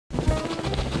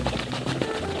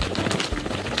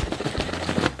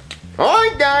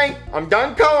Alright, Daddy, I'm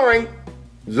done coloring.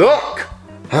 Look!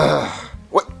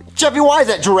 What? Jeffy, why is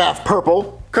that giraffe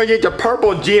purple? Cause it's a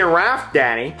purple giraffe,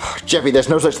 Daddy. Jeffy, there's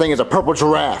no such thing as a purple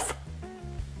giraffe.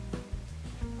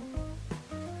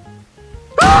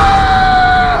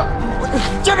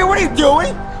 Jeffy, what are you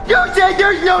doing? You said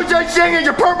there's no such thing as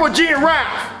a purple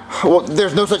giraffe! Well,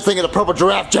 there's no such thing as a purple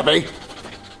giraffe, Jeffy.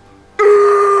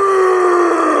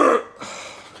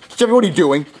 Jeffy, what are you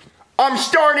doing? I'm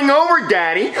starting over,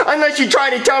 Daddy, unless you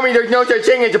try to tell me there's no such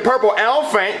thing as a purple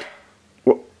elephant.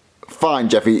 Well, fine,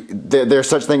 Jeffy. There's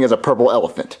such thing as a purple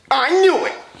elephant. I knew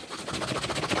it!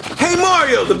 Hey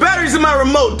Mario, the batteries in my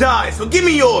remote died, so give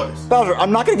me yours. Bowser,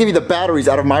 I'm not gonna give you the batteries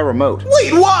out of my remote.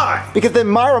 Wait, why? Because then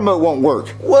my remote won't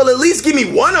work. Well, at least give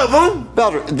me one of them.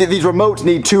 Bowser, these remotes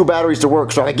need 2 batteries to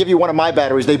work, so if I give you one of my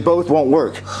batteries, they both won't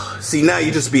work. See, now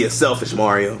you're just being selfish,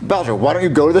 Mario. Bowser, why don't you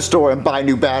go to the store and buy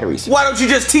new batteries? Why don't you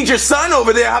just teach your son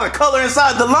over there how to color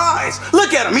inside the lines?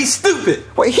 Look at him, he's stupid.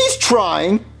 Wait, he's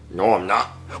trying. No, I'm not.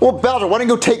 Well, Bowser, why don't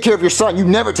you go take care of your son? You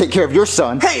never take care of your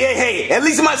son. Hey, at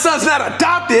least my son's not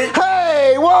adopted.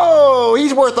 Hey, whoa,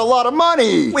 he's worth a lot of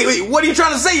money. Wait, what are you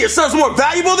trying to say? Your son's more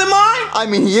valuable than mine? I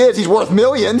mean, he is. He's worth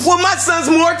millions. Well, my son's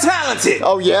more talented.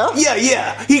 Oh, yeah?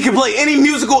 Yeah. He can play any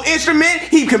musical instrument.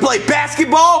 He can play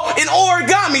basketball and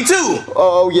origami, too.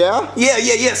 Oh, yeah?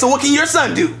 Yeah. So what can your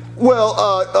son do? Well,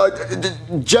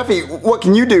 Jeffy, what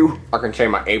can you do? I can say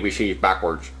my ABCs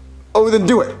backwards. Oh, then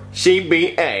do it.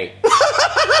 CBA.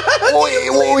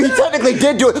 Well, he technically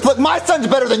did do it. Look, my son's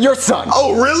better than your son.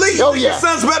 Oh, really? Oh, yeah. Your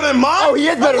son's better than mine? Oh, he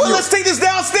is better than Well, let's take this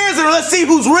downstairs and let's see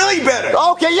who's really better.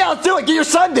 Okay, yeah, let's do it. Get your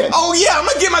son then. Oh, yeah, I'm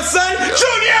gonna get my son,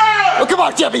 Junior! Oh, come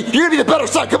on, Jeffy. You're gonna be the better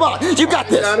son. Come on. You got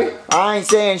this. Daddy? I ain't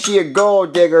saying she a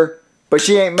gold digger, but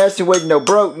she ain't messing with no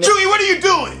broke. Junior, what are you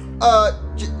doing?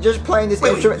 Just playing this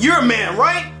Wait, instrument. you're a man,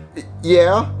 right?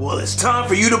 Yeah. Well, it's time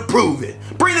for you to prove it.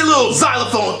 Bring the little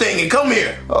xylophone thing and come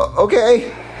here.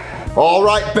 Okay. All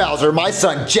right, Bowser. My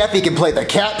son Jeffy can play the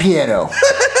cat piano.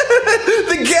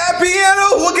 The cat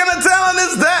piano? What kind of talent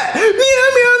is that? Meow,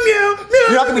 meow, meow.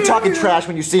 You're not gonna be talking trash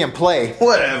when you see him play.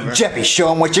 Whatever. Jeffy,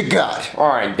 show him what you got.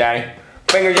 Alright, Daddy.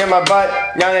 Fingers in my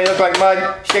butt, now they look like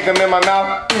mud. Stick them in my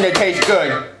mouth, and they taste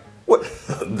good. What?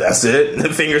 That's it? The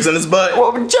fingers in his butt?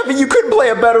 Well, Jeffy, you couldn't play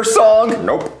a better song.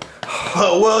 Nope.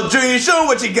 Oh, well, Junior, show him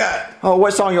what you got. Oh,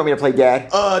 what song you want me to play, Dad?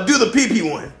 Do the pee-pee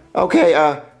one. Okay,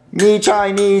 me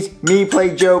Chinese, me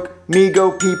play joke, me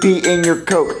go pee-pee in your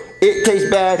coke. It tastes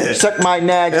bad, suck my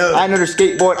nag, I know the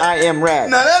skateboard, I am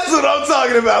rad. Now that's what I'm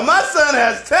talking about. My son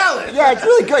has talent. Yeah, it's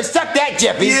really good. Suck that,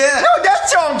 Jeffy. Yeah. No, that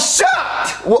song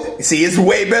sucked. Well, See, it's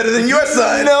way better than your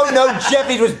son. no,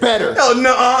 Jeffy's was better. Oh,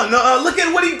 no. Look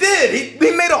at what he did.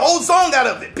 He made a whole song out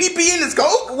of it. Pee-pee in his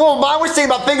coke? Well, mine was singing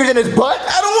about fingers in his butt.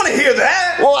 I don't want to hear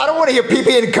that. Well, I don't want to hear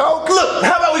pee-pee and coke. Look,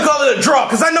 how about we call it a draw?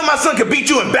 Because I know my son could beat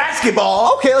you in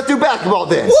basketball. Okay, let's do basketball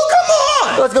then. Well, come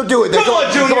on. Let's go do it then. Come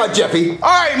on, Junior. Come on, Jeffy.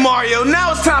 All right, Mario,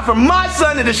 now it's time for my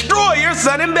son to destroy your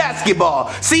son in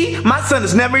basketball. See, my son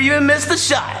has never even missed a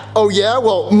shot. Oh, yeah?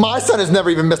 Well, my son has never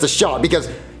even missed a shot because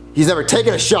he's never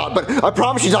taken a shot, but I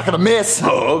promise he's not going to miss.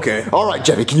 Oh, okay. All right,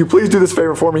 Jeffy, can you please do this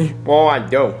favor for me? Well, I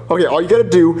do. Okay, all you got to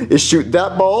do is shoot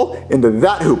that ball into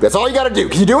that hoop. That's all you got to do.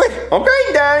 Can you do it?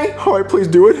 Okay, Daddy. All right, please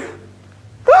do it.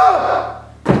 What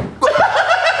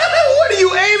are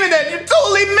you aiming at? You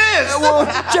totally missed. Well,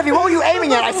 Jeffy, what were you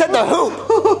aiming at? I said the hoop.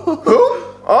 Hoop?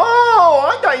 Oh,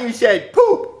 I thought you said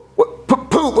poop. What,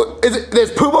 poop?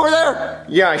 There's poop over there?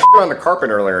 Yeah, I shit on the carpet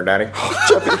earlier, Daddy.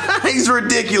 He's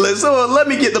ridiculous. Oh, let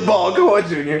me get the ball. Go on,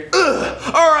 Junior.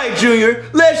 All right, Junior.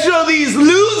 Let's show these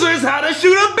losers how to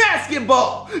shoot a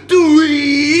basketball.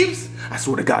 Dweebs. I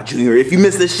swear to God, Junior, if you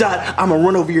miss this shot, I'm going to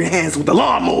run over your hands with the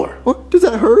lawnmower. What? Does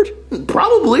that hurt?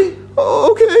 Probably.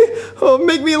 Oh, okay.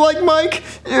 Make me like Mike.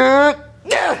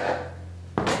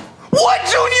 What,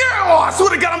 Junior? Oh, I swear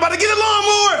to God, I'm about to get a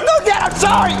lawnmower. No, Dad, I'm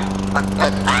sorry.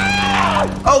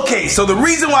 Okay, so the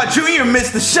reason why Junior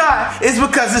missed the shot is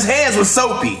because his hands were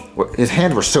soapy. What, his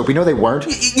hands were soapy? No, they weren't.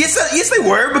 Yes, they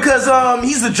were, because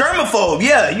he's a germaphobe.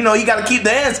 Yeah, you know, you got to keep the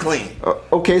hands clean.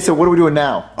 Okay, so what are we doing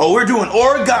now? Oh, we're doing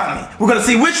origami. We're going to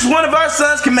see which one of our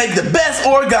sons can make the best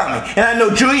origami. And I know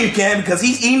Junior can because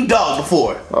he's eaten dog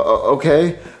before.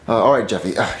 Okay. All right,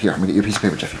 Jeffy. Here, I'm going to get you a piece of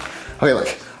paper, Jeffy. Okay, look.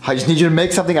 I just need you to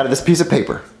make something out of this piece of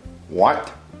paper.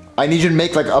 What? I need you to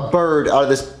make like a bird out of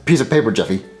this piece of paper,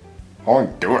 Jeffy. I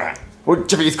won't do that. Well,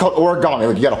 Jeffy, it's called origami.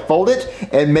 Like, you gotta fold it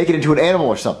and make it into an animal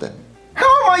or something. How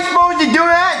am I supposed to do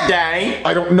that, Daddy?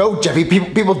 I don't know, Jeffy.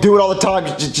 People do it all the time.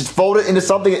 Just fold it into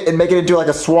something and make it into like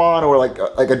a swan or like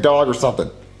a dog or something.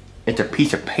 It's a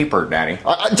piece of paper, Daddy.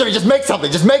 Jeffy, just make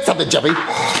something. Just make something, Jeffy.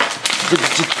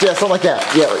 Yeah, something like that.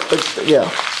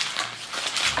 Yeah.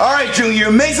 All right,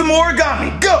 Junior, make some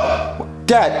origami. Go.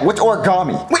 Dad, what's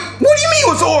origami? Wait, what do you mean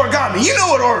what's origami? You know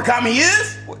what origami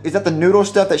is. Is that the noodle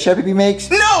stuff that Chef Pee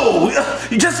makes? No,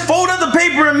 you just fold up the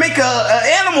paper and make an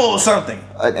animal or something.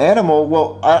 An animal?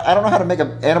 Well, I don't know how to make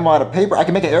an animal out of paper. I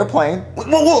can make an airplane.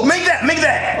 Whoa, make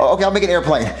that. Oh, okay, I'll make an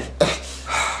airplane.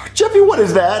 Jeffy, what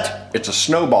is that? It's a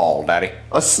snowball, Daddy.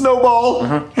 A snowball?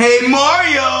 Hey,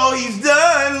 Mario, he's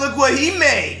done. Look what he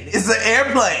made. It's an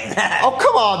airplane. Oh,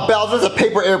 come on, Bowser. It's a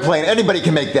paper airplane. Anybody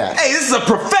can make that. Hey, this is a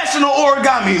professional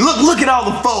origami. Look at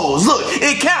all the folds. Look,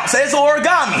 it counts as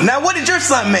origami. Now, what did your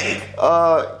son make?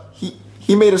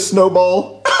 He made a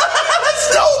snowball. A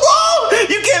snowball?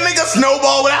 You can't make a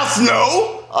snowball without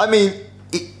snow. I mean,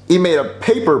 he made a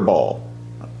paper ball.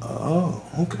 Oh,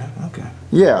 okay.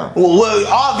 Yeah. Well,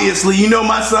 obviously, you know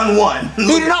my son won. He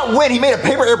did not win. He made a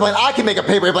paper airplane. I can make a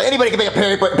paper airplane. Anybody can make a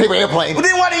paper airplane. Well,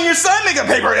 then why didn't your son make a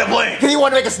paper airplane? Because he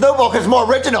wanted to make a snowball because it's more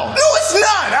original. No, it's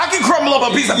not. I can crumble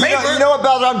up a piece of paper. You know what,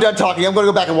 Bowser? I'm done talking. I'm going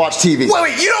to go back and watch TV.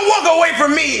 Wait, you don't walk away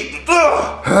from me.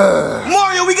 Ugh.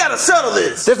 Mario, we got to settle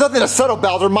this. There's nothing to settle,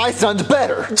 Bowser. My son's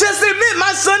better. Just admit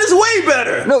my son is way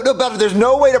better. No, Bowser, there's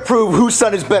no way to prove whose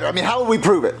son is better. I mean, how would we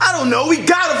prove it? I don't know. We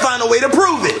got to find a way to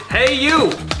prove it. Hey, you.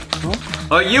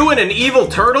 Are you and an evil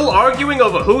turtle arguing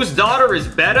over whose daughter is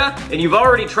better, and you've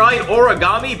already tried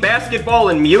origami, basketball,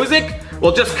 and music?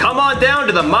 Well, just come on down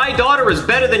to the My Daughter is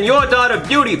Better Than Your Daughter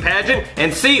beauty pageant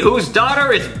and see whose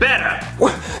daughter is better.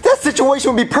 Well, that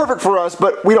situation would be perfect for us,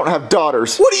 but we don't have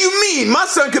daughters. What do you mean? My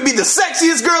son could be the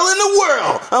sexiest girl in the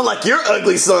world, unlike your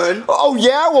ugly son. Oh,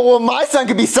 yeah? Well, my son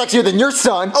could be sexier than your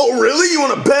son. Oh, really? You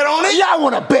want to bet on it? Yeah, I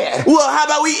want to bet. Well, how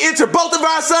about we enter both of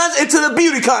our sons into the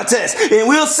beauty contest, and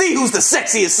we'll see who's the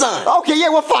sexiest son. Okay, yeah,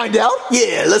 we'll find out.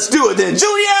 Yeah, let's do it then.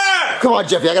 Junior! Come on,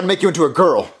 Jeffy, I got to make you into a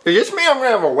girl. Does this mean I'm gonna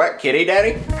have a wet kitty,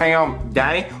 Daddy? Hey,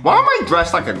 Daddy, why am I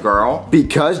dressed like a girl?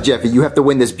 Because, Jeffy, you have to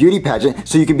win this beauty pageant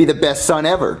so you can be the best son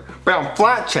ever. But I'm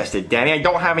flat-chested, Daddy. I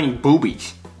don't have any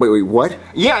boobies. Wait, what?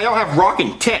 Yeah, I don't have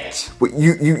rocking tits. Wait,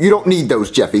 you don't need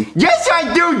those, Jeffy. Yes,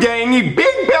 I do, Daddy. I need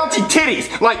big, bouncy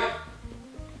titties. Like,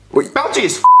 Wait, bouncy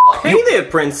as Hey there,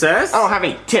 princess. I don't have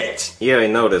any tits. Yeah, I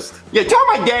noticed. Yeah, tell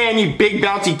my daddy I need big,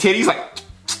 bouncy titties. Like,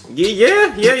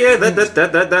 Yeah,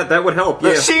 that would help,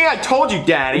 yeah. see, I told you,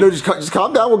 Daddy. no, just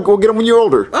calm down. We'll get them when you're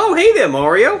older. Oh, hey there,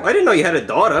 Mario. I didn't know you had a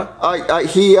daughter.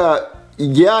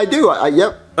 Yeah, I do.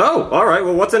 Yep. Oh, alright,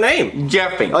 well, what's her name?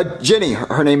 Jeffy. Jenny.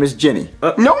 Her name is Jenny.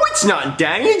 No, it's not,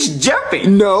 Daddy. It's Jeffy.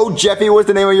 No, Jeffy was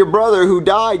the name of your brother who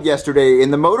died yesterday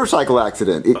in the motorcycle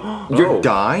accident. You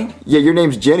died? Yeah, your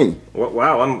name's Jenny.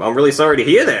 Wow, I'm really sorry to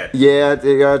hear that. Yeah,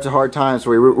 it's a hard time, so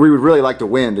we would really like to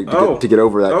win to get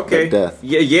over that death.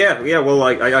 Yeah, well,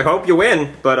 I hope you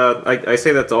win, but I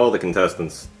say that to all the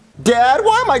contestants. Dad,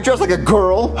 why am I dressed like a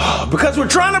girl? Because we're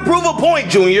trying to prove a point,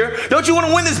 Junior. Don't you want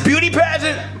to win this beauty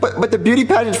pageant? But the beauty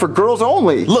pageant's for girls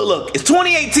only. Look, it's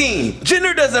 2018.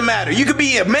 Gender doesn't matter. You could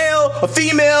be a male, a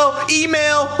female,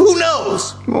 email, who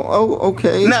knows? Oh,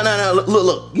 okay. No,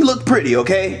 look. You look pretty,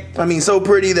 okay? I mean, so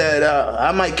pretty that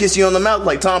I might kiss you on the mouth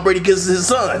like Tom Brady kisses his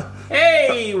son.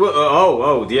 Hey!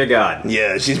 Oh, dear God.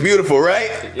 Yeah, she's beautiful, right?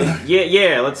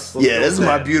 Yeah, let's yeah, this is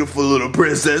my beautiful little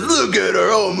princess. Look at her.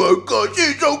 Oh my God,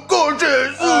 she's so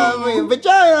gorgeous.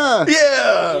 Vagina.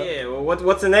 Yeah. Yeah, well,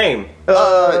 what's her name?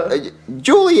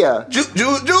 Julia.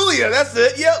 Julia, that's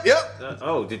it.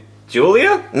 Yep.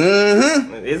 Julia?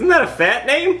 Mm-hmm. Isn't that a fat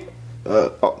name?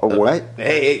 What?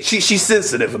 Hey, she's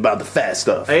sensitive about the fat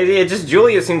stuff. Yeah, just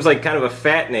Julia seems like kind of a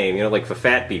fat name, like for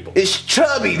fat people. It's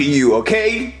chubby to you,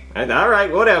 okay?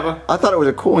 Alright, whatever. I thought it was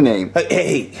a cool name.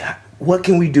 Hey, what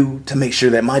can we do to make sure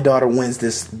that my daughter wins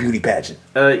this beauty pageant?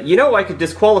 I could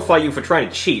disqualify you for trying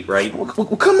to cheat, right? Well,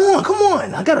 come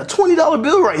on. I got a $20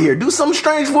 bill right here. Do something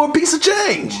strange for a piece of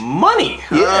change. Money?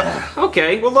 Yeah.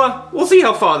 Okay, well, we'll see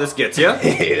how far this gets you.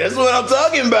 Hey, that's what I'm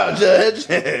talking about, Judge.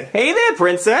 Hey there,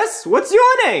 princess. What's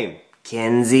your name?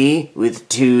 Kenzie with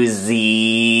 2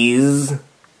 Z's.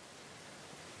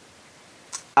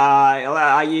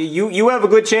 You have a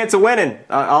good chance of winning.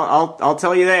 I'll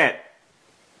tell you that.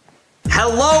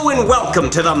 Hello and welcome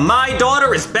to the My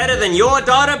Daughter is Better Than Your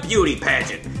Daughter beauty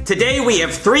pageant. Today we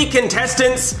have 3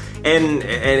 contestants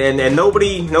and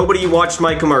nobody watched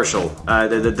my commercial.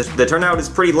 The turnout is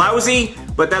pretty lousy,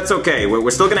 but that's okay.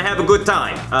 We're still gonna have a good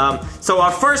time. So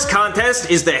our first contest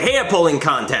is the hair pulling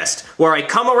contest, where I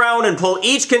come around and pull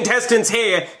each contestant's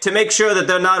hair to make sure that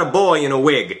they're not a boy in a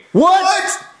wig.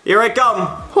 What? Here I come.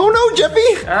 Oh no,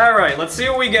 Jeffy! Alright, let's see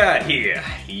what we got here.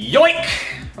 Yoink!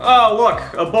 Oh, look,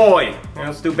 a boy.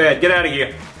 That's too bad. Get out of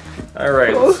here.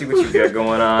 Alright, let's see what you got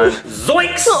going on.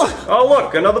 Zoinks! Oh,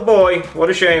 look, another boy.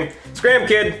 What a shame. Scram,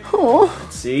 kid. Oh.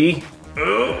 Let's see.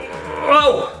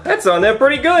 Oh, that's on there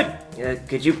pretty good.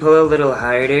 Could you pull a little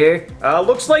harder?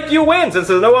 Looks like you win since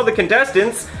there's no other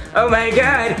contestants. Oh my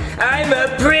god, I'm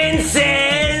a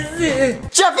princess!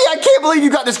 Jeffy, I can't believe you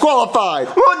got disqualified.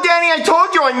 Well, Danny, I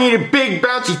told you I needed big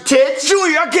bouncy tits.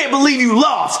 Junior, I can't believe you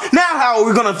lost. Now how are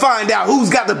we gonna find out who's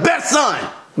got the best son?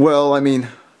 Well, I mean,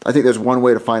 I think there's one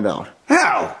way to find out.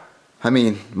 How? I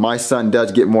mean, my son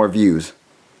does get more views.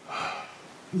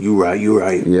 You right.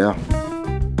 Yeah.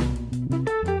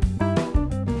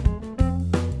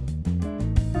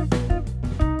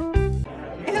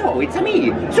 Hello, it's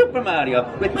me, Super Mario,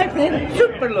 with my friend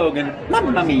SuperMarioLogan.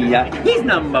 Mamma mia, he's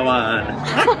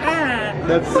 #1.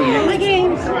 Let's see my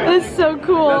games. That's so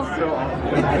cool.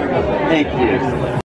 Thank you.